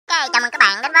Ok, chào mừng các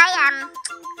bạn đến với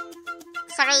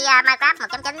series Minecraft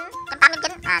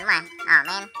 1.9.8.9. Đúng rồi.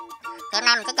 Man. Thì hôm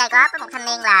nay mình sẽ chơi co-op với một thanh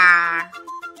niên là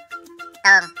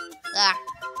Tường. Yeah.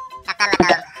 Đặt tên là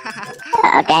Tường.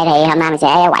 Ok, thì hôm nay mình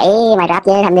sẽ quẩy Minecraft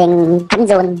với thanh niên Thánh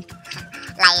Jun.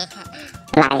 Lầy.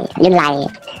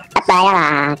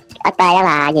 ST đó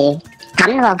là gì?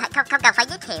 Thánh đúng không? Không cần phải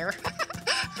giới thiệu.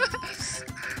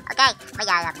 Ok, bây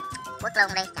giờ quất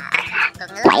luôn đi. Trời ơi, tôi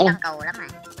ngứa con cừu lắm rồi.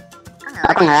 Có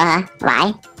ngựa. Con ngựa hả?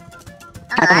 Vãi.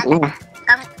 Có ngựa. Nữa nè.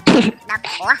 Con đập.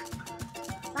 Ủa?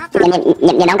 Quá trời.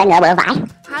 Nhìn ông cái ngựa bự vãi.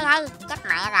 Hay, chết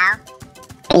mẹ rồi.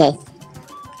 Cái gì?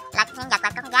 Là nhân vật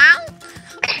là con gái.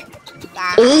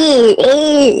 Ý.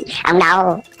 Ông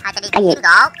đâu? Thôi tôi đi kiếm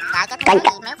gỗ. Trời, cái thế giới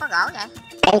gì méo có gỗ vậy?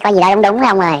 Cái có gì đâu đúng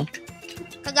không ơi?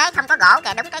 Thế giới không có gỗ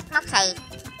kìa, đúng cái móc xì.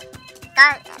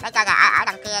 Có để coi kìa, ở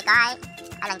đằng kia có ấy.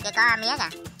 Ở đằng kia có mía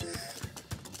kìa.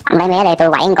 Ông lấy mía đây tôi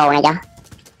quẩy con cừu này cho.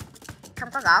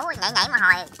 Không có gỗ, nhảy mà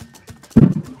hồi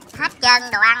hết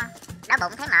trơn đồ ăn. Đói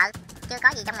bụng thấy mợ. Chưa có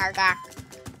gì trong ngự kìa.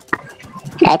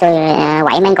 Để tôi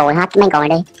quẩy mấy con cừu hết mấy con cừu này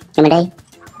đi. Rồi mình đi.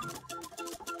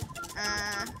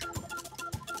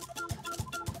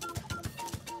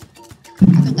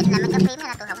 Tôi chỉnh lại mấy cái phím này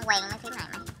là tôi không quen mấy phím này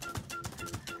mấy.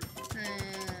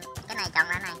 Cái này chọn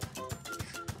lại này.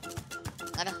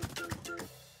 Vậy đi.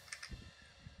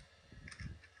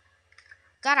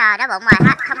 Chết rồi, đói bụng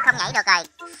rồi, không nhảy được rồi.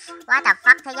 Quá tập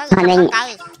phất, thế giới gì không có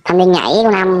cây. Thanh niên nhảy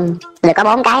của năm được có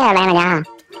 4 cái lan rồi nha.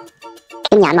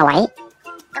 Kiếm nhện mà quẩy.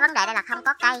 Cái vấn đề đây là không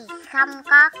có cây.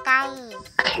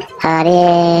 Đi.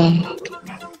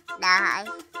 Đợi.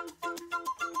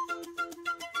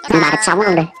 Đi bà thịt sống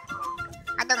luôn đi.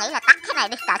 Tôi nghĩ là tắt cái này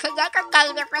đi, tại thế giới có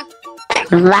cây đi không.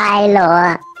 Vai lùa.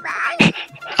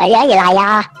 Thế giới gì là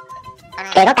do.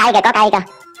 Kìa có cây kìa.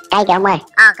 Cây kìa ông ơi.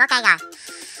 Có cây rồi.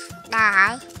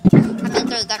 Đợi. Thanh niên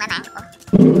chưa chân đã nè.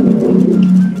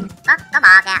 Có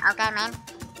bò kìa, ok men.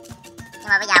 Nhưng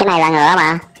mà bây giờ cái này là ngựa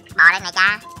mà. Bò đây này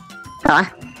cha. Ủa?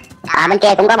 Bên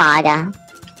kia cũng có bò kìa.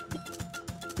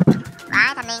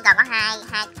 Đấy, thanh niên còn có hai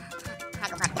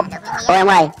cục thịt được miếng. Ôi ông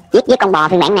ơi, giết con bò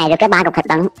phiên bản này được cái 3 cục thịt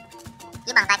lận.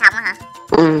 Giết bằng tay không á hả?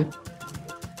 Ừ.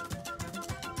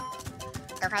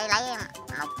 Tôi phải lấy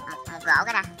một gỗ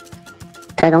cái ra.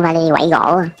 Tôi cũng phải đi quẩy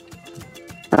gỗ.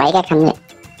 Quẩy cái khanh này.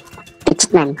 Cái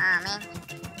chích mình. Men.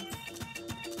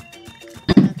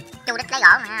 Chu đích lấy gỗ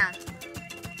mà thấy không?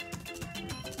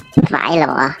 Phải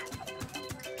lụa.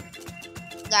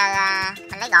 Giờ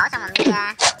mình lấy gỗ xong mình đi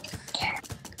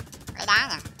lấy đá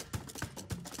nha.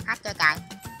 Hết chưa trời.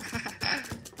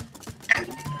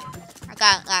 Ok,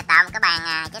 giờ tạo một cái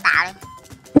bàn chế tạo đi.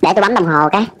 Để tôi bấm đồng hồ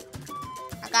cái.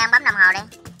 Ok, ông bấm đồng hồ đi.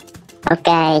 Ok,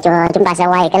 chúng ta sẽ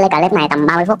quay cái clip này tầm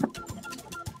 30 phút.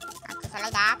 Tôi sẽ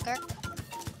lấy đá trước.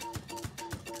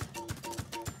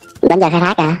 Đến giờ khai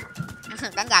thác à?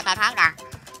 Đến giờ khai thác rồi.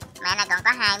 Mẹ này còn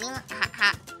có 2 miếng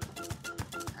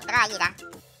cái đó là gì đã?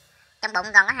 Trong bụng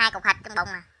còn có 2 cục thịt trong bụng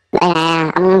à. Đây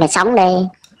nè, ông thịt sống đi.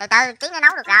 Từ từ, tiếng nó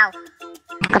nấu được đâu.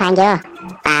 Có than chưa?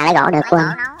 Lấy gỗ được luôn. Lấy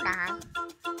gỗ nấu rồi.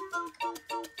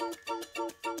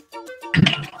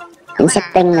 Chỉnh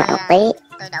setting lại một tí.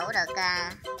 Tôi đủ được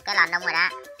cái lò nung rồi đó.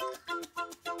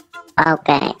 Ok,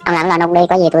 ông làm lò nung đi,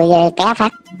 có gì tôi ké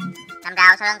phát. Làm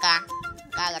rau sau lưng kìa.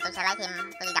 Ok, giờ tôi sẽ lấy thêm,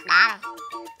 tôi đi đập đá đây.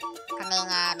 Thanh niên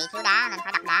bị thiếu đá nên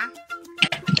phải đập đá.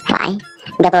 Phải,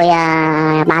 cho tôi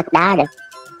 3 cục đá được.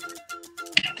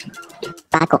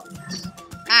 3 cục.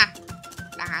 Nè,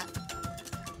 được rồi.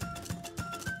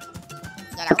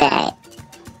 Giờ đủ. Ok.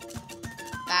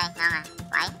 Ok, ngon rồi,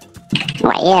 quẩy.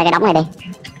 Quẩy cái đống này đi.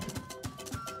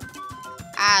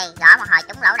 Ê, gõ một hồi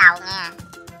trúng lỗ đầu nha.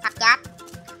 Sắp chết.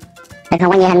 Tôi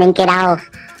không có như thanh niên kia đâu.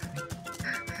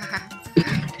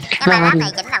 Cái Minecraft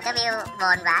này chỉnh làm cái view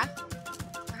buồn vãi.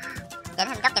 Chỉnh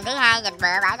hình góc nhìn thứ 2 nhìn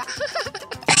bựa vãi đó.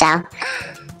 Sao?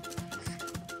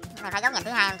 Này phải góc nhìn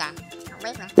thứ 2 không trời? Không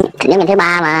biết nữa. Góc nhìn thứ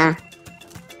 3 mà.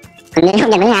 Góc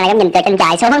nhìn thứ 2 là góc nhìn từ trên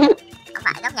trời xuống. Không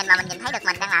phải góc nhìn mà mình nhìn thấy được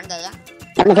mình đang làm gì á.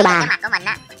 Góc nhìn thứ 3. Cái mặt của mình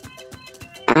á.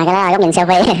 Cái đó là góc nhìn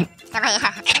selfie. Selfie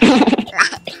à?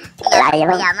 Lại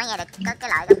bây giờ mới nghe được có cái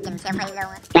loại góc nhìn selfie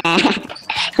luôn á.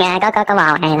 Nghe có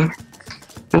bò này nè.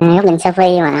 Góc nhìn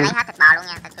selfie mà. Tôi lấy hết thịt bò luôn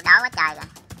nha, tôi đói quá trời rồi.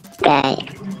 Ok.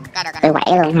 Ok được rồi. Tôi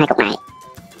quẩy luôn 2 cục này.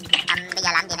 Bây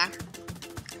giờ làm gì nè?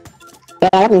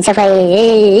 Góc nhìn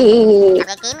selfie. Làm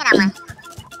cái kiếm ở đâu mà?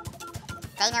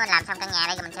 Tí nữa mình làm xong căn nhà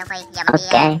đây rồi mình selfie. Giờ mình đi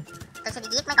tôi sẽ đi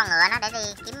giết mấy con ngựa nó để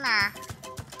đi kiếm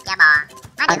da bò.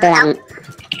 Nó điều hư cấu.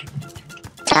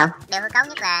 Sao? Điều hư cấu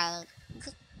nhất là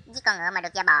giết con ngựa mà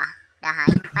được da bò. Rồi hỏi,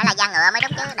 phải là da ngựa mới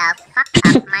đúng chứ, đợt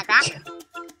fuck up Minecraft.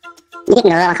 Giết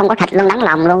ngựa mà không có thịt luôn, đắng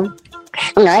lòng luôn.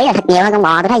 Con ngựa là thịt nhiều hơn con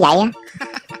bò, tôi thấy vậy á.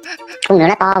 Con ngựa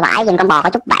nó to vãi, nhưng con bò có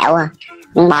chút bẹo à.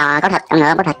 Con bò có thịt, con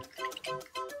ngựa có thịt.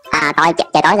 À trời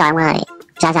tối rồi ông ơi.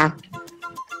 Sao?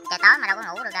 Trời tối mà đâu có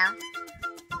ngủ được đâu.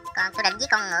 Còn tôi định với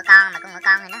con ngựa con mà con ngựa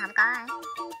con thì nó không có ấy.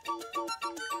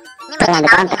 Nếu mà trời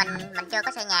tối thì mình chưa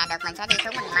có xây nhà được, mình sẽ đi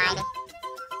xuống mình mai đi.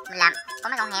 Mình làm có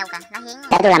mấy con heo kìa, nó hiến.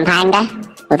 Để tôi làm than cái.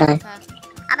 Từ từ. Okay.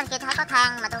 Ở bên kia tôi thấy có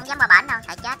than mà tôi không dám vào bển đâu,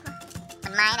 sợ chết quá.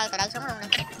 Mình mai ở đây từ đây xuống luôn đi.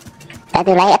 Để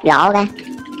tôi lấy ít gỗ cái.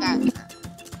 Okay.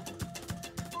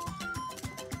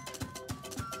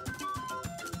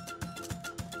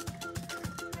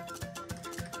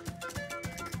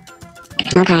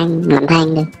 Nó than, làm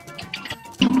than đi.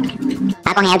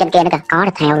 À con heo trên kia nữa kìa, có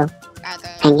thịt heo luôn. Đây,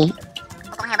 than gì?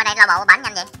 Con heo bên đây lo bộ bển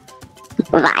nhanh vậy?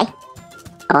 Vãi.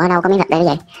 Ủa đâu có miếng thịt đây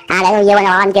vậy? À để tôi vô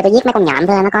anh kia tôi giết mấy con nhện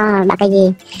thôi, nó có 3 cái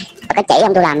gì. Cái chỉ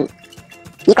ông tôi làm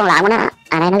với con lợn của nó.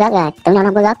 À đây nó rớt rồi, tưởng đâu nó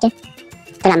không có rớt chứ.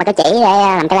 Tôi làm cái chỉ để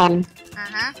làm cái len.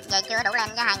 Vậy chưa đủ len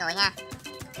cho 2 người ha.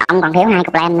 Ông còn thiếu 2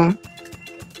 cục len nữa.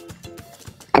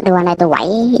 Tôi qua đây tôi quẩy.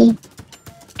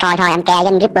 Thôi anh ke với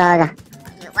anh Ripper rồi.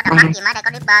 Quá đâu mắc gì mới đây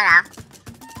có Ripper rồi.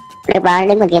 Ripper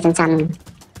đứng bên kia xanh.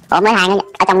 Ủa mấy hàng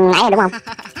ở trong ấy rồi đúng không?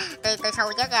 tôi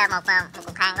xu trước một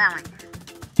cục than của ông à.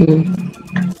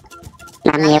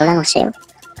 Làm nhiều lên một xíu.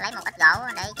 Lấy một ít gỗ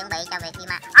để chuẩn bị cho việc đi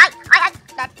mà. Ôi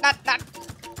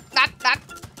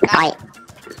Rồi.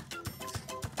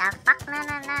 Trời bắt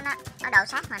nó đầu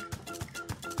sát mình.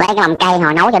 Lấy cái mầm cây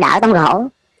hồi nấu cho đỡ tấm gỗ.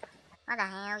 Nó là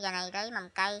heo giờ này lấy mầm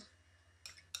cây.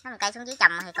 Nó mầm cây xuống dưới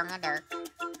trồng thì còn nghe được.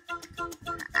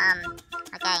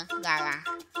 Ok, giờ là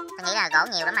tôi nghĩ là gỗ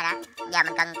nhiều lắm rồi đó. Giờ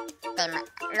mình cần tìm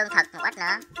lương thực một ít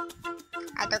nữa.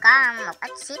 Tôi có một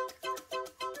ít shit.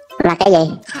 Là cái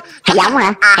gì? Hạt giống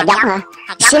hả? Hạt giống hả?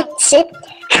 Shit.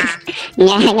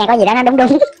 Nghe có gì đó nó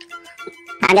đúng.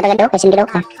 À cho tôi cái đốt, tôi xin cái đốt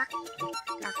thôi.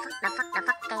 Đập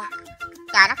phất kìa.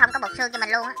 Trời nó không có bột xương cho mình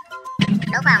luôn á.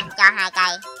 Đúng không? Cho 2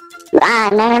 cây.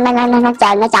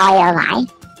 Nó trôi rồi phải.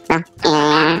 Nè.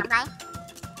 Không thấy.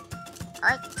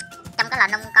 Ôi, trong cái lò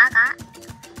nung có.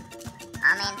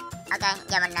 Men. Ok,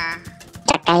 giờ mình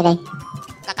chặt cây đi.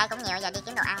 Chặt cây cũng nhiều, giờ đi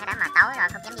kiếm đồ ăn cái đó mà tối rồi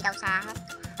không dám đi đâu xa hết.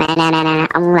 Nè,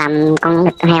 ông làm con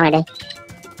thịt heo này đi.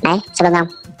 Đấy, sao lưng không?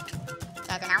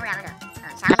 Cho tôi nấu ra mới được.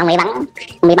 Rồi, sao? Ông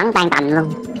bị bắn tan tành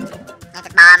luôn. Này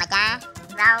thịt bò mà cha.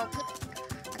 Rau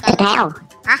Thịt heo.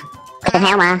 Hả? Thịt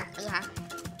heo mà. Cái gì hả?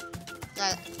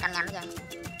 Ghê, cầm nhầm cái gì?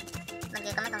 Bên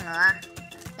kia có mấy con ngựa.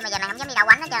 Nhưng mà giờ này không dám đi đâu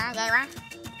quánh hết trơn á, ghê quá.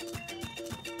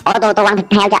 Ủa tôi ăn thịt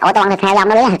heo cho. Ủa tôi ăn thịt heo cho ông,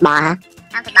 nó biết là thịt bò hả?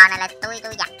 Không, thịt bò này là tôi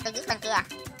giặt tôi giết bên kia.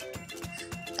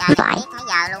 Trời ơi, biết mấy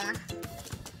giờ luôn á.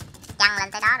 Chăn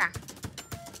lên tới đó rồi.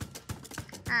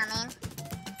 Men.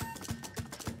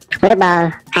 Ripper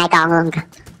 2 con luôn kìa.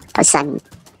 Tôi xịn.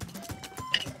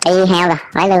 Đi heo rồi,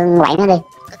 lấy lương quậy nó đi.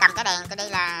 Tôi cầm cái đèn tôi đi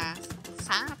là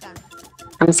sáng hết trơn.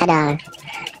 Ông sẽ đờ.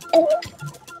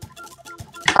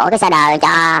 Ủa cái xa đờ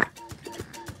cho.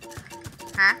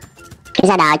 Hả? Cái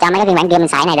xa đờ cho mấy cái phiên bản kia mình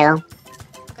xài này được không?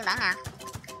 Phiên bản nào?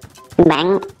 Phiên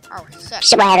bản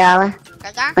superhero á. Được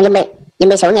chứ? Con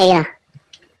zombie sủ nhi nè.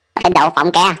 Cái đậu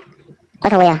phộng kìa. Có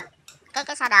thui à?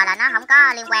 Cái shader là nó không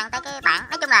có liên quan tới cái bản.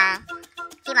 Nói chung là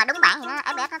khi mà đúng bản thì nó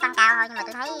FPS nó tăng cao thôi, nhưng mà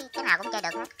tôi thấy cái nào cũng chơi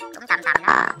được hết, cũng tầm đó.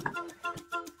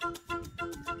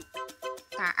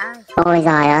 Trời ơi. Ôi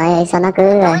giời ơi, sao nó cứ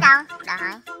đuổi đâu? Đợi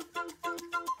hỏi.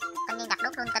 Tự nhiên đặt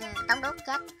đốt luôn tin tốn đốt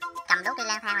chết. Cầm đốt đi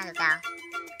lang thang là được rồi.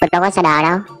 Mình đâu có shader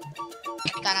đâu.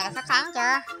 Trời này là sắp sáng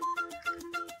chưa?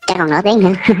 Chắc còn nửa tiếng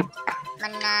nữa.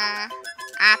 Mình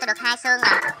tôi được 2 xương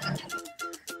rồi.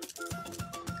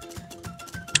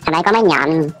 Ở đây có mấy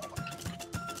nhện.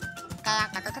 Ke,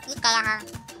 là tôi thích giết ke hơn.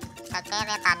 Rồi ke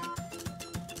re tình.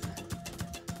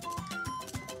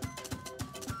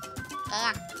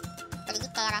 Ke, tôi đi giết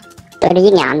ke đây. Tôi đi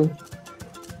giết nhện.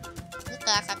 Giết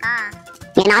ke sẽ có.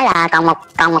 Nghe nói là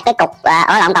còn một cái cục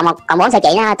ở lộn còn 4 sợi chỉ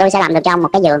nữa, tôi sẽ làm được cho một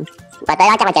cái giường. Và tới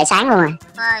đó chắc là trời sáng luôn rồi.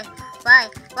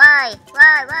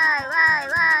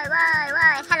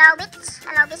 Hello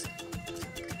bitch.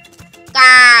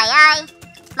 Trời ơi,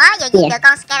 mới vừa giết được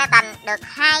con skeleton, được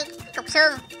 2 cục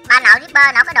xương, 3 nậu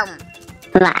Ripper, nậu cái đùng.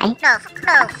 Vãi. Được.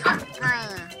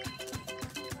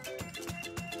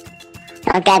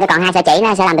 Ok, tôi còn 2 sợi chỉ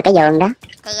nữa sẽ làm được cái giường đó.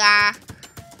 Thì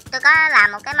tôi có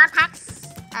làm một cái mod pack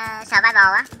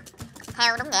survival á.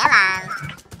 Theo đúng nghĩa là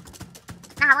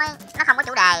nó không có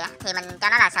chủ đề á, thì mình cho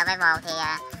nó là survival thì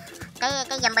cái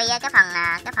zombie á, cái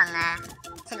phần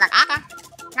sinh vật ác á,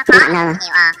 nó khó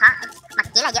nhiều khó. Mặc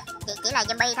chỉ là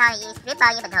zombie thôi,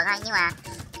 Ripper như bình thường thôi, nhưng mà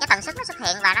cái tần suất nó xuất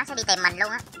hiện và nó sẽ đi tìm mình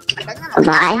luôn á. Mình đứng ở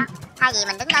một cái đó, thay vì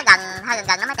mình đứng ở hơi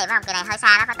gần nó mới tìm, phải không? Kỳ này hơi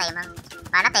xa nó phải tìm hơn,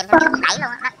 và nó tìm theo kiểu đẩy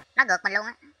luôn á, nó gượt mình luôn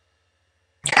á.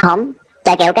 Không,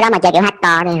 chơi kiểu cái đó mà chơi kiểu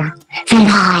hacker đây rồi.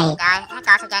 Trời, hacker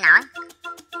sao chơi nổi?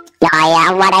 Rồi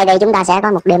ông qua đây đi, chúng ta sẽ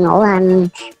có một đêm ngủ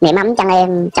niệm ấm chăn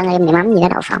em niệm ấm gì đó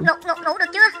đậu phộng. Ngủ được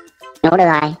chưa? Ngủ được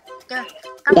rồi. Chưa.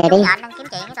 Có Về một đi. chút nhện đang kiếm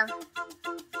chuyện với tôi.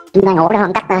 Chúng ta ngủ đó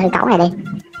không cách hư cấu này đi.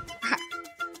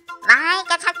 Vãi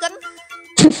cái sát chính.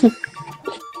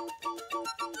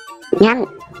 Nhanh.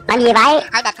 Làm gì vậy?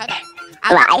 Thôi địch.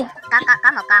 Vậy.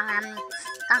 Có một con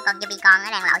zombie con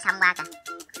nó đang lội xong qua kìa.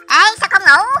 Ê sao không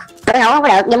ngủ? Tôi ngủ không có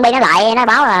được, zombie nó lại nó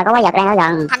báo là có quái vật đang ở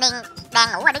gần. Thanh niên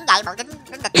đang ngủ mà đứng dậy bộ tính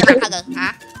địch vô mặt hay gì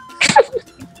hả?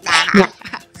 Trời ơi.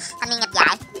 Thanh niên nhập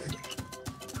dại.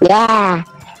 Yeah.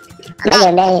 Bây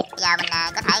giờ đi. Giờ mình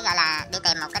có thể gọi là đi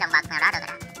tìm một cái động vật nào đó được rồi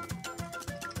đó.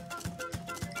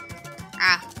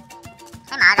 À,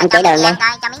 thấy mở ra cho miếng coi,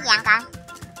 cho miếng ăn coi.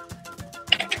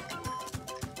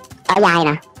 Táo dai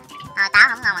nè. Thôi táo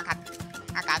không ngon bằng thịt.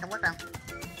 Ok, Trung Quốc luôn.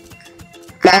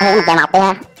 Để hướng mặt trời mọc đi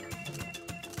ha.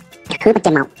 Hướng mặt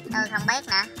trời mọc. Tôi không biết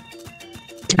nữa.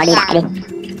 Thôi đi lại đi.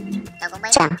 Tôi cũng biết.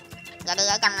 Sao? Giờ đi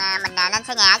ở trong mình nên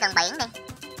xây nhà ở gần biển đi.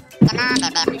 Cho nó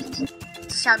đẹp.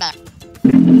 Show đẹp.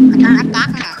 Mình có ít cát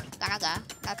nữa nè, cho nó dễ.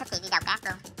 Để thích thì đi đào cát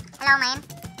luôn. Hello man.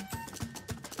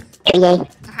 Chuyện gì?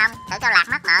 Không, thử tao lạc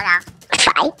mất nợ rồi.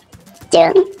 Phải.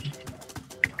 Trưởng.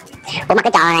 Ủa mà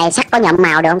cái trò này sắt có nhuộm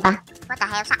màu được không ta? Có tà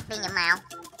heo sắt đi nhuộm màu.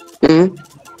 Ừ.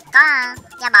 Có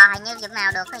da bò hình như nhuộm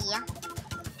màu được cái gì á.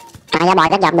 Da bò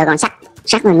chắc nhuộm được, còn sắt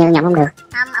hình như nhuộm không được.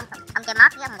 Không, ông chơi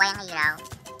mod với ông quen hay gì đâu.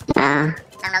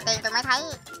 Lần đầu tiên tôi mới thấy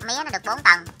mía nó được 4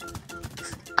 tầng.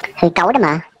 Hư cấu đó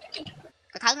mà.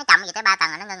 Tôi thấy nó chậm vậy tới 3 tầng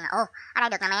rồi nó ngưng. Ô, ở đây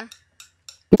được nè men.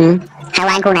 Ừ. Khai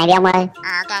quang khu này đi ông ơi.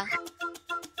 Ok.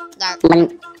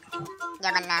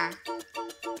 Giờ mình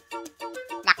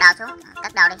đặt đồ xuống,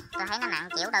 cất đồ đi. Tôi thấy nó nặng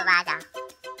chịu đôi vai rồi.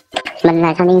 Mình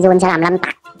là thanh niên Jun sẽ làm lâm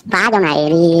tặc phá chỗ này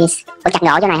đi, chặt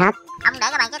gỗ chỗ này hết. Ông để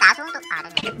cái bàn chế tạo xuống tôi.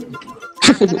 Đây nè.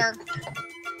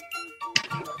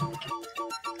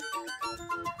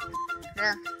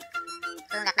 Cái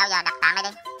rương đặt đâu giờ? Đặt tạm đây đi.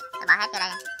 Tôi bỏ hết vô đây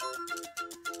nè.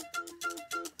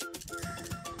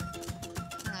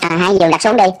 Hai giường đặt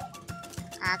xuống đi.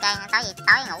 Ok,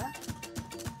 tối ngủ.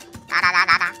 Đã.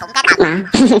 Cũng cái tầng.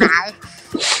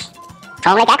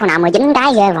 Còn lấy cát hồi nào 19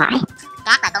 cái ghê vãi.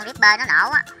 Cát là con Ripper nó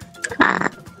nổ á.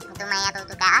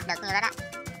 Tôi ca ớt được như đó đó.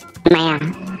 Mè.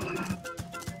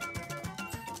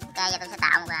 Ok, giờ tôi sẽ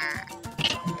tạo một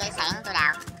cái sẻn tôi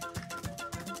đào.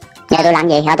 Giờ tôi làm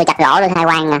gì? Thôi tôi chặt gỗ tôi khai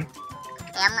quang nè.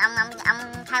 Thì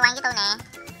ông khai quang với tôi nè.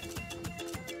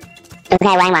 Tôi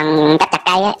khai quang bằng cách chặt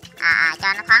cây ấy.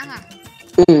 Cho nó thoáng nha.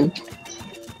 Ừ.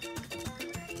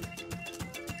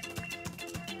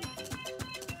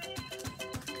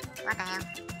 Quá trời heo.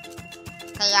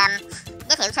 Thì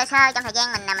giới thiệu sơ trong thời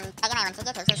gian mình cái này mình sẽ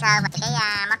giới thiệu sơ về cái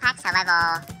mod hack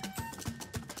survival.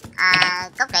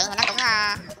 Cốt truyện thì nó cũng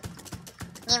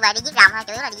nghiêng về đi giết rồng thôi,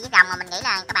 chủ yếu là đi giết rồng, mà mình nghĩ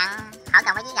là các bạn khỏi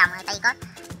cần phải giết rồng rồi, tại vì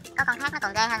có con khác nó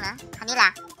còn ghê hơn nữa. Hình như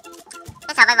là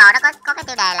cái survival đó có cái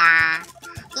tiêu đề là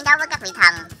chiến đấu với các vị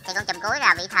thần, thì con chùm cuối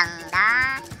là vị thần đó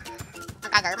nó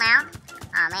cai gửi máu.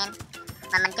 Men,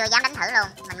 mà mình chưa dám đánh thử luôn,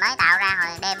 mình mới tạo ra hồi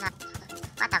đêm thôi.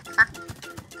 Quá thật fuck.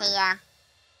 Thì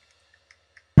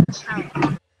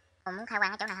còn muốn khai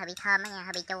quang ở chỗ này hơi bị thơm á nha,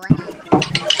 hơi bị chua á nha.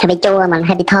 Hơi bị chua mà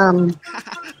hơi bị thơm.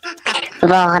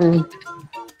 Ron.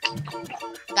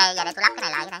 Ok, giờ để tôi lắp cái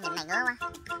này lại, cái nhìn này ngứa quá.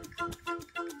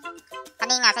 Thanh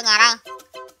niên nào xây nhà đây?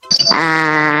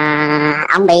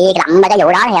 Ông bị lậm cái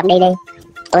vụ đó thì ông đi đi.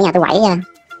 Tôi nhà tôi quẩy nha.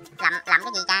 Lậm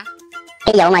cái gì ta?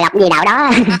 Cái vụ mà gặp gì đạo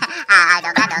đó.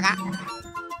 Được á.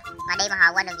 Mà đi mà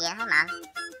hồi quên đường gì thấy mợ.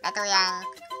 Để tôi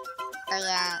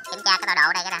kiểm tra cái tọa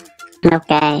độ đây cái nè. Ok.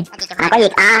 Có việc chụp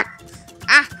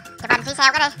hình phi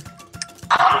xeo cái đi.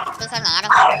 Phi xeo nhẹ đi.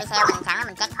 Phi xeo mình sẵn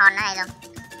mình check phone ở đây luôn.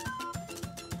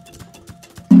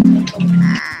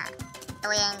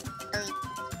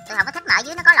 Tôi không có thích mà ở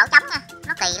dưới nó có lỗ trống nha,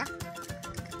 nó kỳ lắm.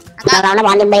 Okay. Nó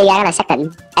bom zombie ra là xác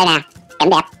định. Đây nè, cảnh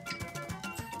đẹp.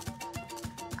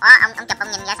 Ông chụp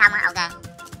ông nhìn ra xong á. Ok.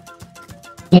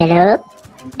 Được.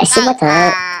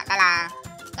 Đây là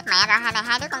chết mẹ rồi,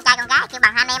 hai đứa con trai con gái kêu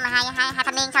bằng hai anh em mà hai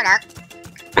thanh niên sao được?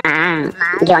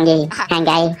 Kêu bằng gì? Hàng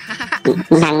gay.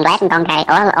 Thằng lát con gay.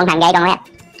 Ông thằng gay con lát.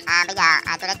 Bây giờ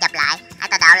tôi đã chụp lại.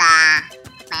 Tọa độ là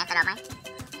mẹ tọa độ mấy?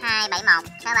 271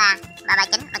 63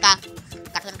 339. Ok.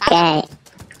 Chụp thêm cái.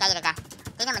 Ok vậy được rồi.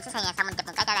 Tí nữa mình sẽ xây nhà xong mình chụp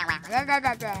một cái cho đàng hoàng.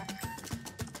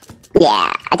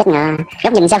 Dạ, chắc nữa.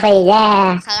 Góc nhìn selfie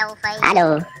ra. Selfie.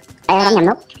 Được. Đây không nhầm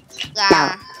nút. Giờ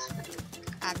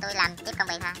tôi làm tiếp công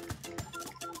việc thôi.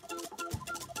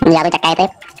 Giờ tôi chặt cây tiếp.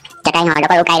 Chặt cây hồi đâu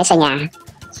có đủ cây để xây nhà.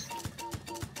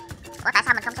 Ủa tại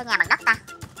sao mình không xây nhà bằng đất ta?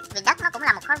 Vì đất nó cũng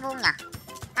là một khối vuông nhờ.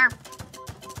 Không?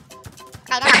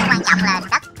 Đây nó không quan trọng là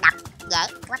đất đập dễ.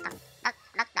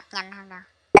 Đất đập nhanh hơn đâu.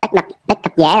 Đất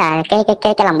đập dễ là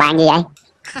cái lòng bàn gì vậy?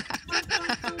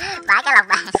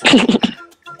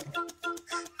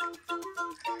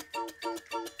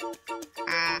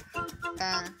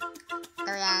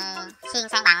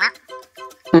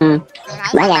 Thì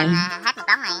thấy bởi vậy hết một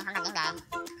đống này không thành vấn đề.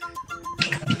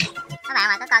 Các bạn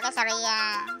mà có coi cái series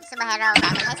superhero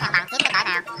bạn mình thấy sang bằng tiếp cái cỡ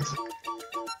nào?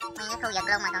 Nguyên cái khu vực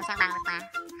luôn mà còn sang bằng được mà.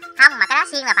 Không mà cái đó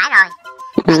xuyên là phải rồi.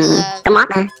 Tại vì có mod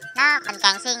hả? nó mình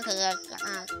càng xuyên thì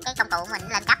cái công cụ mình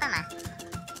lên cấp đó mà.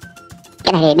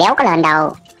 Cái này thì đéo có lên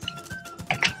đâu.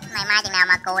 Mày mai chừng nào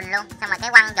mà cùn luôn, xong rồi cái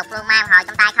quăng dục luôn, mai hồi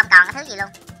trong tay không còn cái thứ gì luôn.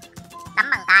 Đấm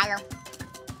bằng tay luôn.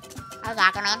 Thấy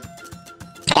gà kìa men.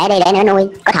 Để đi để nữa nuôi,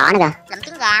 có thỏ nữa kìa. Lụm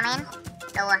trứng gà men.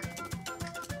 Đùa.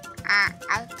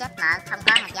 Ấy chết mợ, không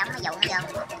có hạt giống nó dụ nó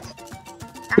vô.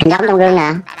 Giống trong gương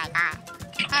nè. Đây coi.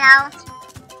 Hello.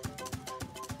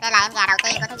 Đây là em gà đầu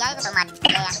tiên của thế giới của tụi mình.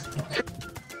 Yeah.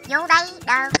 Vô đây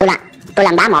đâu. Tôi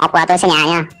làm đá 1 và tôi xây nhà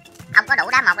nha. Ông có đủ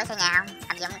đá 1 để xây nhà không?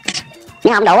 Tầm dụng.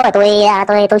 Nếu không đủ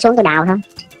rồi tôi xuống tôi đào thôi.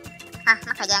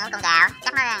 Mất thời gian của con gà,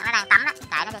 chắc nó đang tắm đó,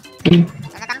 kệ nó đi.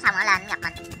 Để nó tắm xong nó lên nó gặp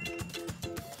mình.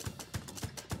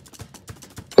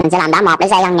 Mình sẽ làm đá 1 để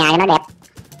xây căn nhà cho nó đẹp.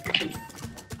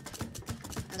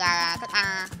 Giờ thức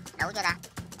ăn đủ chưa ta?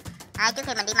 Trước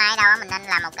khi mình đi mai đâu mình nên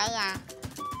làm một cái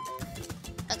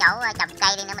chỗ trồng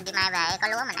cây đi nữa, mình đi mai về có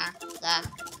lúa mình ăn. Yeah.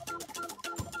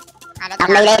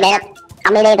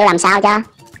 Ông đi đi tôi làm sao cho.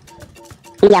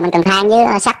 Bây giờ mình cần than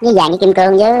với sắt với vàng với kim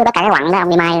cương với tất cả cái quặng đó, ông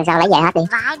đi mai sao lấy về hết đi.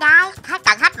 Vãi đái, hết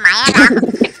cần hết mẹ rồi.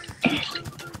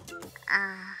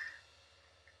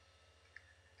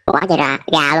 Quá trời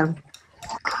gà luôn.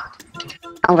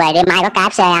 Ông về đi mai có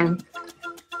KFC ăn.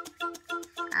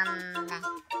 Đây.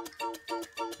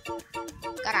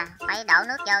 Chết rồi, phải đổ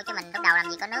nước vô chứ mình lúc đầu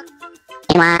làm gì có nước.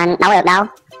 Nhưng mà đâu được đâu.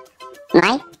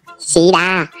 Đấy, xì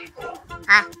đà.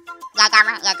 Ra trong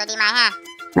á, giờ tôi đi mai ha.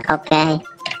 Ok.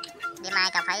 Đi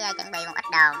mai cần phải chuẩn bị một ít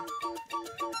đồ.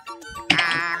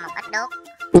 Một ít đuốc.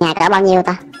 Nhà cỡ bao nhiêu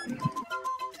ta?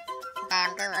 Em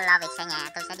cứ lo việc xây nhà,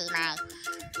 tôi sẽ đi mai.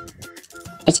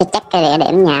 Tôi sẽ check cái địa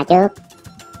điểm nhà trước.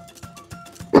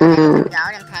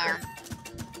 Gỗ đem theo.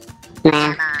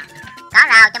 Nè. Có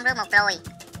rau trong rương một rùi.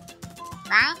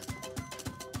 Đấy.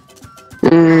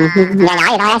 Nhà nhỏ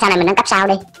vậy thôi, sau này mình nâng cấp sau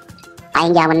đi.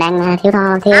 Tại giờ mình đang thiếu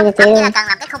không, chỉ là cần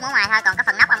làm cái khung ở ngoài thôi, còn cái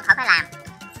phần nóc ông khỏi phải làm.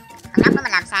 Phần nóc của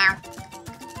mình làm sao?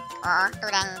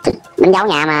 Tôi đang mình giấu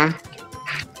nhà mà.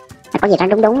 Có gì đó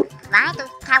đúng. Vãi, tôi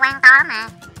khao quan to lắm mà.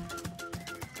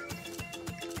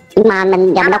 Nhưng mà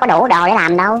mình giờ mình đâu có đủ đồ để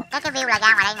làm đâu. Cái view là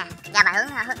ra ngoài đây nè, ra mà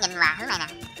hướng nhìn vào hướng này nè.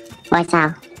 Rồi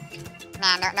sao?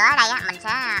 Nè, nữa ở đây á mình sẽ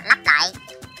lắp lại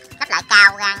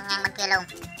cao ngang bên kia luôn,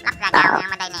 lắp ra cao ngang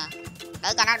bên đây nè, để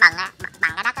cho nó bằng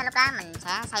cái đất á. Lúc đó mình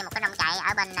sẽ xây một cái nông trại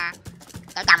ở bên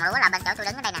chỗ trồng lúa, là bên chỗ tôi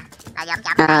đứng ở đây nè, là giờ ông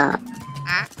chậm đó.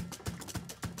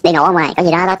 Đi ngủ không mày, có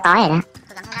gì đó tối rồi đó.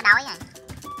 Tôi cảm thấy nó đói rồi.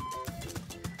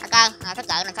 Ok, ngày thức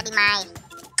dậy mình sẽ đi mai.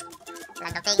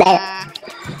 Lần đầu tiên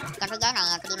trong thế giới này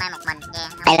tôi đi mai một mình.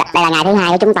 Đây là ngày thứ 2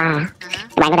 của chúng ta.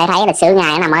 Các bạn có thể thấy lịch sử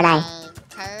ngày nó nằm ở đây.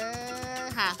 Thứ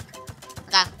 2.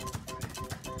 Ok.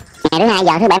 Ngày thứ 2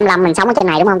 giờ thứ 75 mình sống ở trên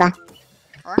này đúng không ta?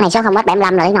 Này số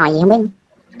 0,75 rồi cái ngồi gì không biết.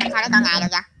 Làm sao để coi ngày được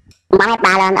vậy? Bấm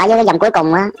F3 lên ở dưới cái dòng cuối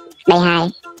cùng á. Đây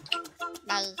 2.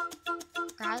 Đây. Tôi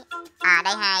thấy.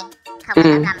 Đây 2.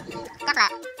 0,75. Chắc là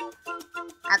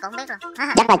cũng không biết luôn.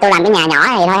 Chắc là tôi làm cái nhà nhỏ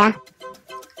này thôi á.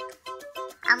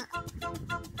 Ông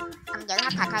giữ hết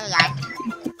thịt hay vậy?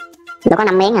 Đâu có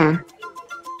 5 miếng à.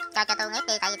 Cho tôi nghép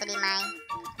đi, tại vì tôi đi mai.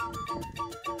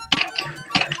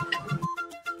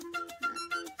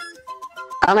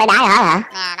 Ông lấy đá rồi hả?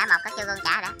 Nè, đá 1 có chưa gương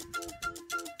trả rồi đó.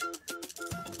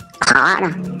 Khó nè.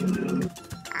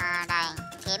 Đây,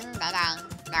 kiếm để đây,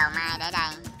 đồ mai để đây.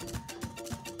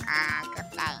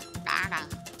 Cúp đây, đá đây.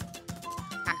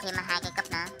 Làm thêm 2 cây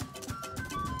cúp nữa.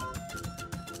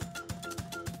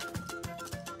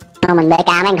 Thôi mình BK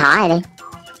mấy con thỏ này đi.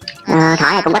 Thỏ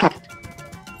này cũng có thịt.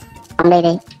 Ông đi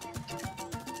đi.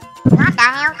 What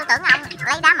the hell, tôi tưởng ông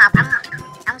lấy đá 1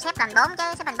 ông xếp thành 4 chứ,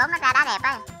 xếp thành 4 nó ra đá đẹp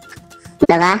ấy.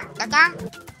 Được hả? Được chứ.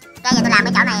 Bây giờ tôi làm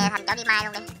cái chỗ này thành chỗ đi mai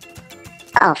luôn đi.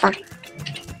 Oh fuck.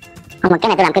 Không mà cái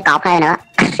này tôi làm cái cột thôi nữa.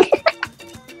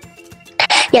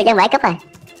 Chưa chứ không phải cúp rồi.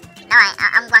 Đâu rồi,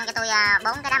 ông quăng cho tôi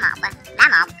 4 cái đá 1 rồi. Đá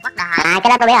 1, what the hell. Cái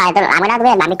đó tôi biết rồi, tôi làm cái đó tôi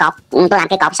biết làm cái cột. Tôi làm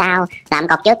cái cột sau, làm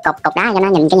cột trước, cột đá cho nó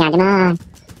nhìn cái nhà cho nó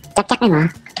chắc đấy mà.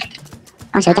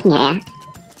 Có sự chắc nhẹ.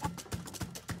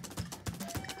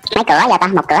 Mấy cửa giờ ta,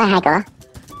 1 cửa hay 2 cửa?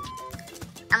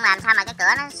 Ông làm sao mà cái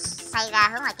cửa nó xây ra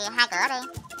hướng ngoài kia, 2 cửa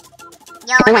đi.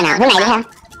 Vô hướng ngoài nào? Hướng này đi ha.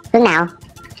 Hướng nào?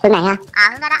 Hướng này ha.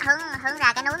 Hướng đó đó, hướng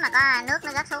ra cái núi mà có nước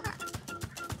nó rớt xuống á.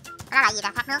 Đó là gì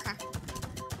ta, thác nước hả?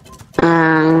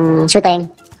 Suối Tiên.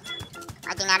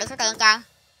 Chừng nào đi Suối Tiên chơi?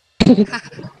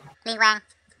 Liên quan.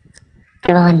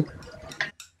 Rồi.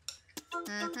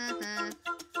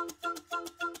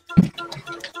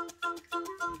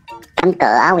 Cắm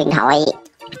cửa huyền thoại.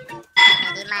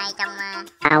 Đi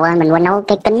À quên, mình quên nấu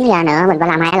cái kính ra nữa, mình phải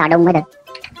làm 2 lò đun mới được.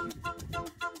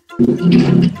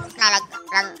 Này là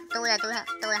lần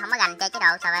tôi không có gành chơi chế độ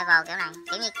survival kiểu này,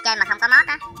 kiểu như chơi mà không có mod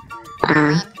á.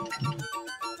 À.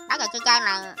 Đó giờ chưa chơi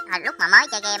mà hồi lúc mà mới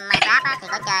chơi game Minecraft á thì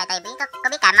có chơi, tại biết có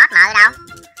biết cài mod mở đâu.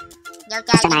 Vô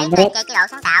chơi Sau này chỉ biết chơi chế độ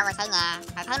sáng tạo rồi xây nhà,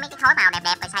 rồi thấy mấy cái khối màu đẹp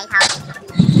đẹp rồi xây thôi.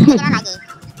 Cái đó là gì?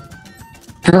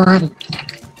 Quên.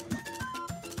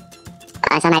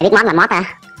 À, sau này biết mod là mod à?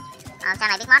 Sau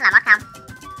này biết mod là mod không?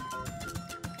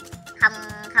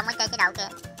 Không có chơi chế độ kia,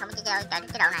 không có chơi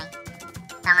chế độ này.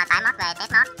 Toàn là tải mod về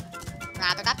test mod.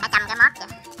 Ngày tôi test cả trăm cái mod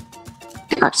kìa.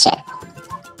 Oh shit.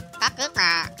 Test riết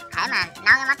mà thể mà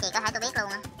nói cái mod gì có thể tôi biết luôn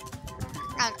á.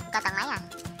 Đây coi tầng mấy à?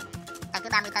 Tầng thứ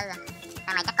 34 à.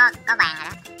 Tầng này chắc có vàng rồi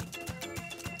đó.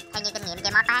 Theo như kinh nghiệm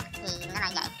chơi mod bát thì nó là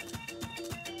vậy.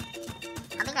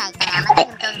 Không biết là tầng nào mới có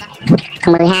kim cương đâu.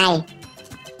 Tầng 12.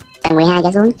 Tầng 12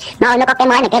 trở xuống. Nó có cái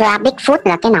mới này, cái Rabbit Food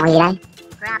là cái nồi gì đây?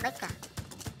 Rabbit à?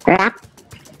 Rab.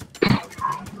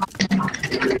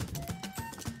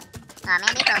 Rồi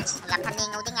mấy biết luôn, gặp thanh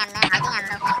niên ngu tiếng Anh á, hỏi tiếng Anh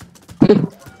luôn.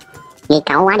 Gì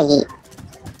cậu quá gì?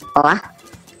 Ủa?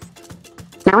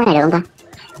 Nấu cái này được không ta?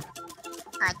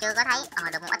 Rồi chưa có thấy,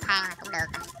 được một ít than là cũng được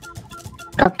rồi.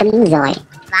 Có kính rồi.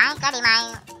 Vãi, cái đi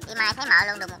mai thấy mở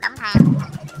luôn được một đống than.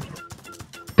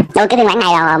 Đâu cái phiên bản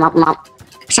này là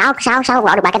 1166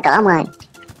 bỏ được 3 cánh cửa không ơi?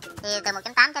 Thì từ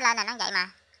 1.8 trở lên là nó vậy mà.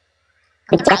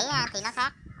 1.7 thì nó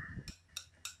khác.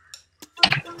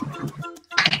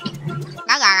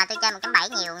 Đó giờ là tôi chơi 1.7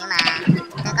 nhiều nhưng mà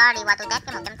tôi có đi qua tôi test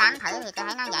cái 1.8 thử thì tôi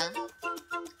thấy nó vậy.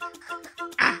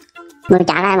 Mình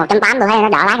trả ra 1.8 tôi thấy nó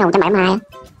đỡ lát hơn 1.72.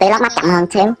 Tuy lót mắt chậm hơn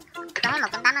xíu. Tôi thấy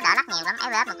 1.8 nó đỡ lắc nhiều lắm,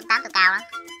 FPS 1.8 tôi cao lắm.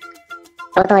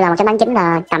 Của tôi là 1.89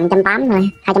 là tầm 180 thôi,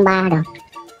 230 được.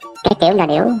 Cái kiểu là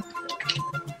điểu.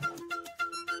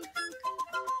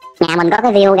 Nhà mình có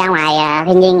cái view ra ngoài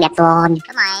thiên nhiên đẹp rồi.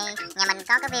 Đúng rồi, nhà mình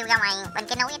có cái view ra ngoài bên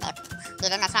cái núi đẹp. Vì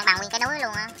định là sang bằng nguyên cái núi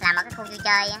luôn á, làm một cái khu vui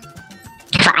chơi á.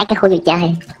 Phải cái khu vui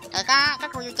chơi. Thì cái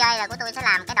khu vui chơi là của tôi sẽ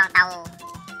làm cái đoàn tàu.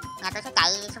 Nhà tôi sẽ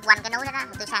chạy xung quanh cái núi đó đó,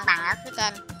 tôi sang bằng ở phía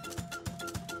trên.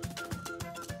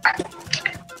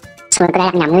 Xong rồi tôi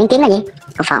đang nhầm miếng kiếm là gì?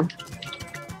 Cậu phộng.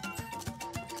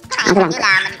 Cái này như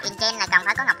là mình in-chain là cần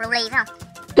phải có ngọc lưu phải không?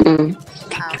 Ừ.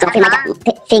 Còn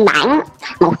phiên bản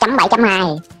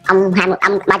 1.7.2 ông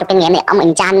 30 kinh nghiệm thì ông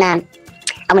enchant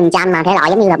mà thể loại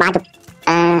giống như là 30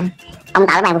 ông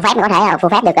tạo cái bàn phù phép mà có thể là phù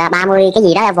phép được 30 cái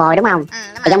gì đó level đúng không?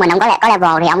 Thì trong mình ông có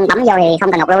level thì ông bấm vô thì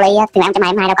không cần ngọc lưu ly, phiên bản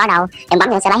 1.22 đâu có đâu. Em bấm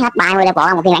vô sẽ lấy hết 30 level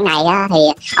ở một phiên bản này á, thì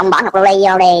ông bỏ ngọc lưu ly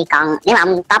vô đi, còn nếu mà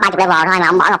ông có 30 level thôi mà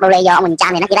ông bỏ ngọc lưu ly vô ông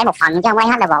enchant thì nó chỉ lấy một phần chứ không lấy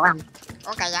hết level không?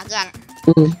 Ok vậy với anh.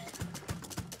 Ừ.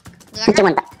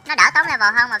 Vậy nó đỡ tốn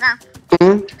level hơn mà phải không?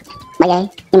 Ừ. Bởi vậy,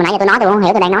 nhưng mà nãy giờ tôi nói tôi không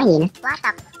hiểu tôi đang nói gì nữa. Quá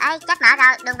tập. Ê, chắc mở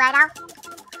rồi, đường về đâu?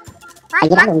 Ở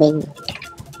dưới đó đường biên.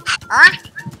 Ủa?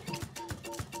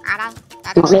 À đây.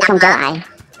 Một đi không trở lại.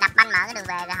 Đập banh mở cái đường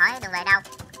về rồi hỏi đường về đâu?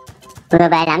 Vừa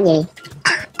về làm gì?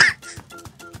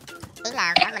 Ý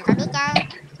là mình phải biết chứ.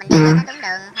 Mình đi nó đúng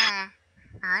đường hay là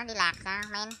hỏi đi lạc sao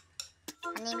men?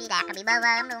 Anh em đi lạc là bị bơ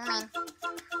vơ lắm luôn men.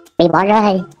 Bị bỏ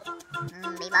rơi.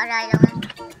 Bị bỏ rơi luôn á.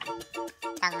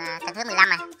 Tầng thứ 15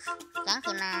 à. Chán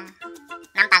thêm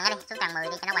 5 tầng đi, xuống tầng 10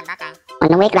 đi cho nó quanh đó trời.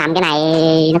 Mình không biết làm cái này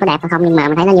nó có đẹp hay không nhưng mà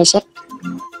mình thấy nó như shit.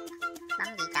 Bấm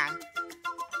gì trời.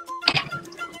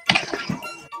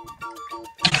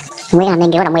 Không biết anh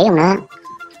nên kiểu đồng ý không nữa.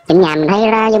 Trên nhà mình thấy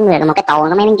nó giống như là một cái tù,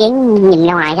 nó mấy miếng kiến nhìn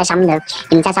ra ngoài xa xăm được.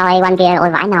 Nhìn xa xôi quanh kia, ôi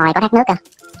vãi nồi có thác nước à.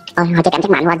 Thôi chơi cảm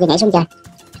chắc mạnh qua kia nhảy xuống chơi.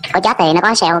 Có chết thì nó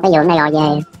có sale cái vườn này rồi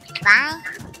về. Vãi.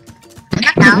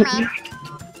 Mất độ mà em.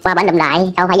 Qua bển đùm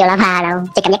lại, đâu phải vô lava đâu,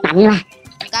 chơi cảm giác mạnh mà.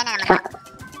 Chơi này là mình.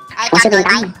 Ê, cho người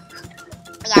bay.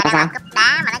 Bây giờ đang làm cúp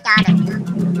đá mà nó cho được.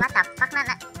 Quá tập phát nó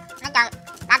cho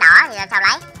đá đỏ thì làm sao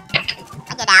lấy?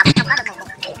 Nó chơi đào không có được một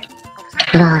cục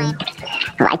sắt rồi.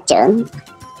 Vãi trưởng.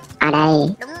 À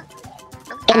đây. Đúng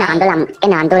cái nền tôi làm,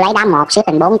 cái nền tôi lấy đá 1 xếp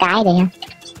thành 4 cái đi ha.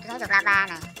 Tôi lấy được lava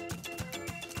nè.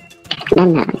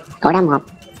 Nên là ổ đá 1.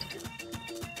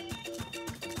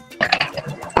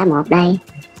 Đá 1 đây.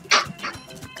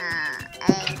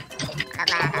 Ê,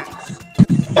 lava rồi.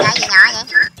 Cái gì nhỏ vậy?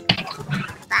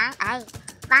 Vãi,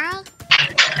 vãi.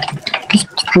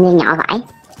 Thanh niên nhỏ vãi.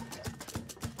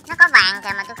 Nó có vàng kìa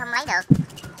mà tôi không lấy được.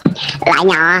 Lại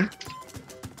nhỏ.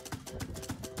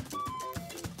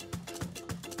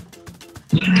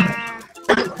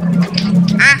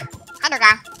 Thấy được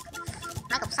rồi.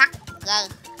 Mấy cục sắt, dây.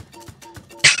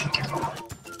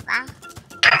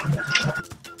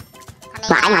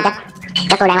 Vãi mà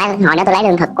chắc tôi đang lấy, hồi đó tôi lấy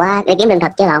lương thực quá, đi kiếm lương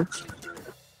thực chứ không.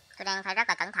 Tôi đang phải rất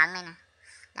là cẩn thận đây nè.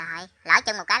 Rồi, lỡ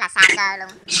chân một cái là xa cơ luôn.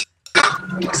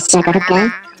 Sao có thức kế.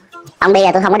 Ông đi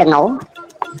là tôi không có được ngủ.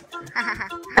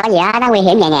 Có gì đó, nó nguy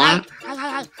hiểm nhẹ nhẹ.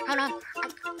 Hay men.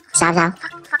 Sao? Fuck.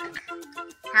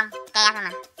 Không, ke thôi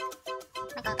mà.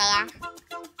 Mấy con ke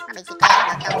nó bị xì ke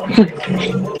nó được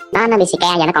luôn. Nó bị xì ke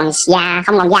và nó còn da,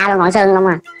 không còn da luôn, còn xương luôn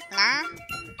à. Đó.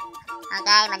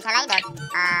 Ok, mình sẽ lấy được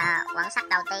quặng sắt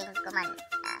đầu tiên của mình.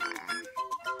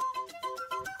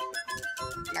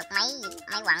 Được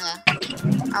mấy quặng vậy?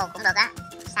 Ồ, cũng được á,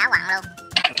 6 quặng luôn.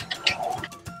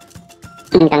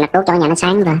 Cần đặt đốt cho nhà nó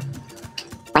sáng rồi.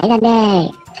 Quẩy lên đi.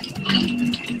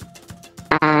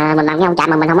 Mình làm cái ông chạm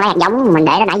mà mình không lấy hạt giống, mình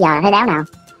để đó nãy giờ thấy đéo nào.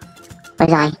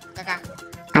 Rồi. Được rồi.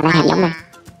 Lấy hạt giống đây.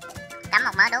 Cắm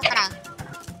một mớ đốt ở đây.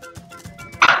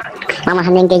 Mong mà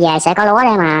thanh niên kia về sẽ có lúa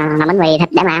để mà làm bánh mì thịt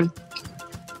để mà ăn.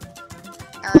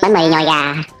 Bánh mì nhồi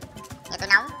gà. Vậy tôi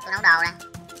nấu đồ đây.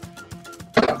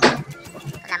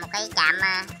 Tôi làm một cái chạm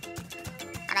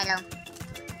ở đây luôn.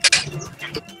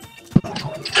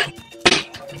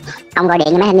 Ông gọi điện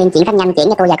cho mấy thanh niên chuyển phát nhanh, chuyển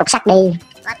cho tôi vài cục sắt đi.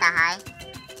 Quá trời hời.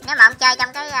 Nếu mà ông chơi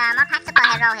trong cái mod hack Super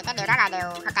Hero thì cái điều đó là điều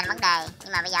không thành vấn đề.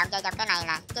 Nhưng mà bây giờ ông chơi trong cái này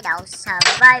là chế độ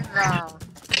survival.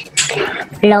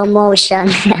 Low motion.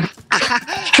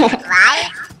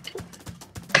 Phải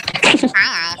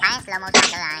slow motion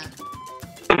rồi.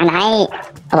 Đấy.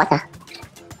 What the?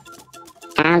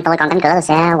 Tôi còn cánh cửa, tôi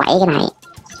sẽ quẩy cái này.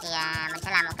 Thì mình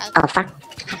sẽ làm một cái fuck.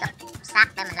 sắt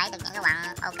để mình lấy được những cái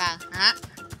quặng. Ok nhé.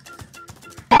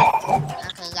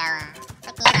 Thì giờ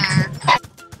tất nhiên là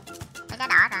cái đá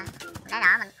đỏ rồi. Đá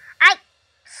đỏ mình. Ê!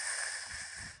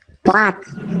 What?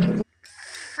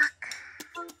 Fuck.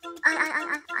 Ơi.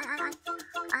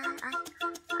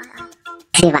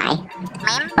 Gì vậy?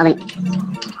 Mém.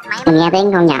 Mình nghe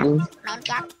tiếng con nhện. Mém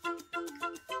chết.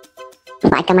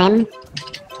 Phải cái mém.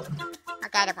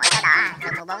 Ok, được một cái đỏ à,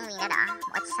 được 14 viên đá đỏ,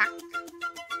 một ít sắt.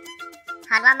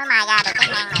 Hên quá mới mai ra được cái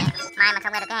hang này. Mai mà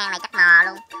không ra được cái hang này chắc mò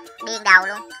luôn, điên đầu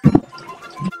luôn.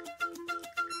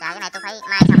 Trời, cái này tôi phải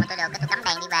mai xong rồi tôi được cái tôi cắm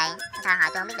đèn đi về. Sao hỏi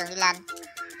tôi không biết đường đi lên,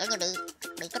 kiểu như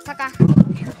bị kích thích á.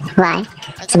 Vậy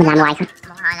sao mình làm hoài không?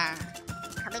 Một hồi là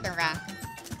không biết đường về.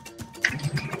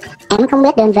 Em không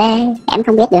biết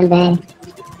đường về.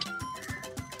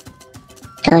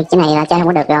 Thôi cái này là chơi không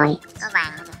có được rồi. Có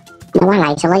vàng nữa. Nó quá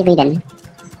lầy so với vi định.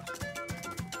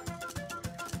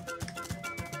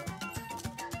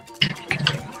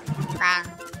 Vàng.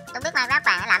 Tôi biết Minecraft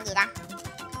vàng nó làm gì ta?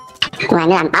 Ngoài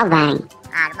nó làm táo vàng.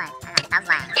 Đúng rồi, nó làm táo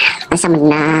vàng. Sao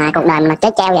mình cuộc đời mình là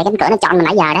trái treo vậy, cánh cửa nó chọn mình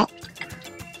nãy giờ đấy.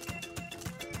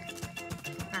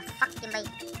 Fuck Jimmy.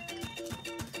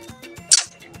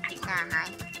 Rồi.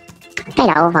 Cái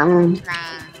đậu phộng.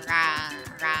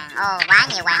 Vàng. Ô, quá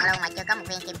nhiều vàng luôn mà chưa có một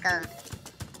viên kim cương.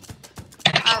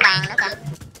 Ô, vàng nữa kìa.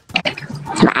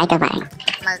 Vãi cả vàng.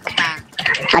 10 cục vàng.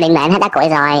 Điện lệnh hết đá cuội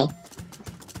rồi.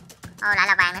 Ô, lại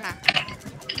là vàng nữa nè.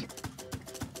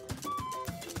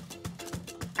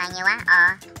 Vàng nhiều quá.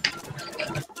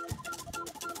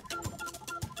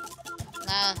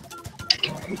 Nghe.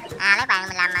 Lấy vàng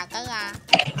mình làm cái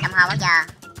đồng hồ bao giờ.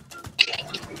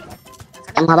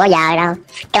 Đồng hồ bao giờ đâu.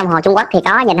 Cái đồng hồ Trung Quốc thì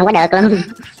có, nhìn không có được luôn.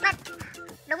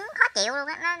 Đúng khó chịu luôn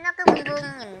á, nó cứ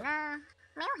vuông nhìn nó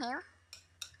méo hiểu.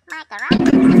 Minecraft.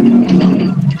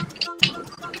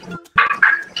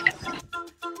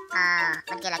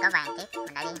 Bên kia lại có vàng tiếp,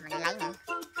 mình đi lấy nữa.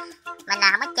 Mình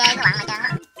là không có chơi các bạn lại trơn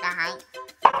á. Rồi.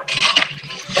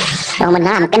 Rồi mình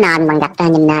đã làm một cái nền bằng gạch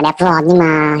nhìn đẹp rồi, nhưng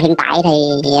mà hiện tại thì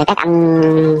các anh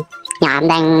nhện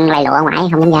đang lầy lụa ngoài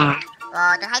không dám ra.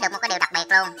 Tôi thấy được một cái điều đặc biệt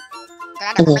luôn. Tôi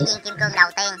đã được một cái viên kim cương đầu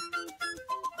tiên.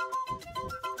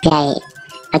 Ok,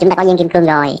 rồi chúng ta có viên kim cương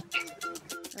rồi.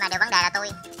 Nhưng mà điều vấn đề là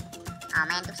tôi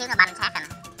man, chút xíu nó banh sát rồi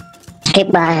nè.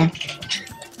 Creeper.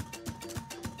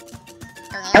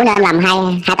 Tôi nên làm hai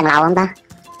tầng lầu không ta?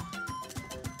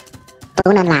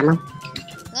 Tôi nên làm không?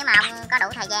 Nếu mà ông có đủ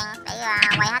thời gian để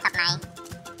quay hết tập này.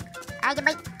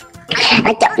 Zombie.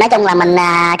 Nói chung là mình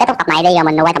kết thúc tập này đi rồi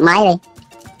mình quay tập mới đi.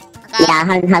 Okay. Giờ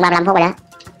hơn 35 phút rồi đó.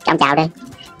 Cho ông chào đi.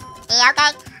 Thì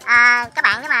ok, các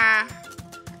bạn nếu mà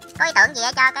có ý tưởng gì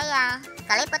cho cái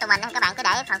clip của tụi mình thì các bạn cứ để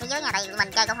phần phía dưới nha, tại vì tụi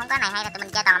mình chơi cũng không có này hay là tụi mình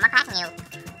chơi toàn là mắt khác nhiều.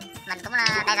 Mình cũng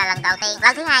đây là lần đầu tiên,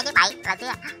 lần thứ hai chứ bậy, lần thứ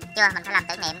chưa, mình phải làm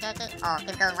tưởng niệm cái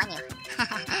kim cương quá nhiều.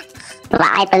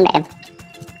 Lại tưởng niệm.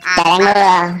 Trời đang mưa.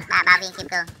 Ba viên kim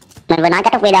cương. Mình vừa nói kết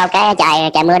thúc video cái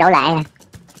trời mưa đổ lại.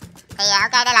 Thì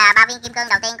ok, đây là 3 viên kim cương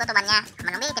đầu tiên của tụi mình nha.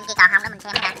 Mình không biết trên kia còn không, để mình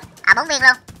xem nè. 4 viên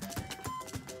luôn.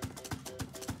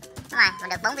 Đúng rồi, mình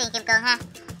được 4 viên kim cương ha.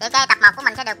 Thì ok, tập 1 của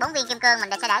mình sẽ được 4 viên kim cương, mình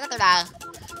sẽ để cái tiêu đề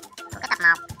của cái tập 1.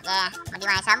 Yeah, mình đi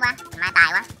mai sớm quá, mình mai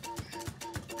tài quá.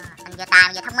 Mình vừa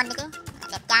tài vừa thông minh nữa chứ.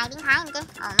 Đẹp trai biến thái nữa chứ.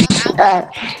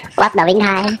 Bắt đầu biến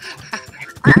thái.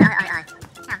 Ôi.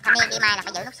 Thanh niên đi mai là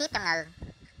phải giữ nút ship trong người.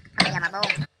 Không bao giờ mà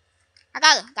buông. Ok,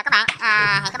 chào các bạn,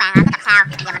 hẹn các bạn ở cái tập sau.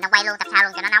 Giờ mình đang quay luôn tập sau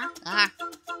luôn cho nó nóng vậy ha.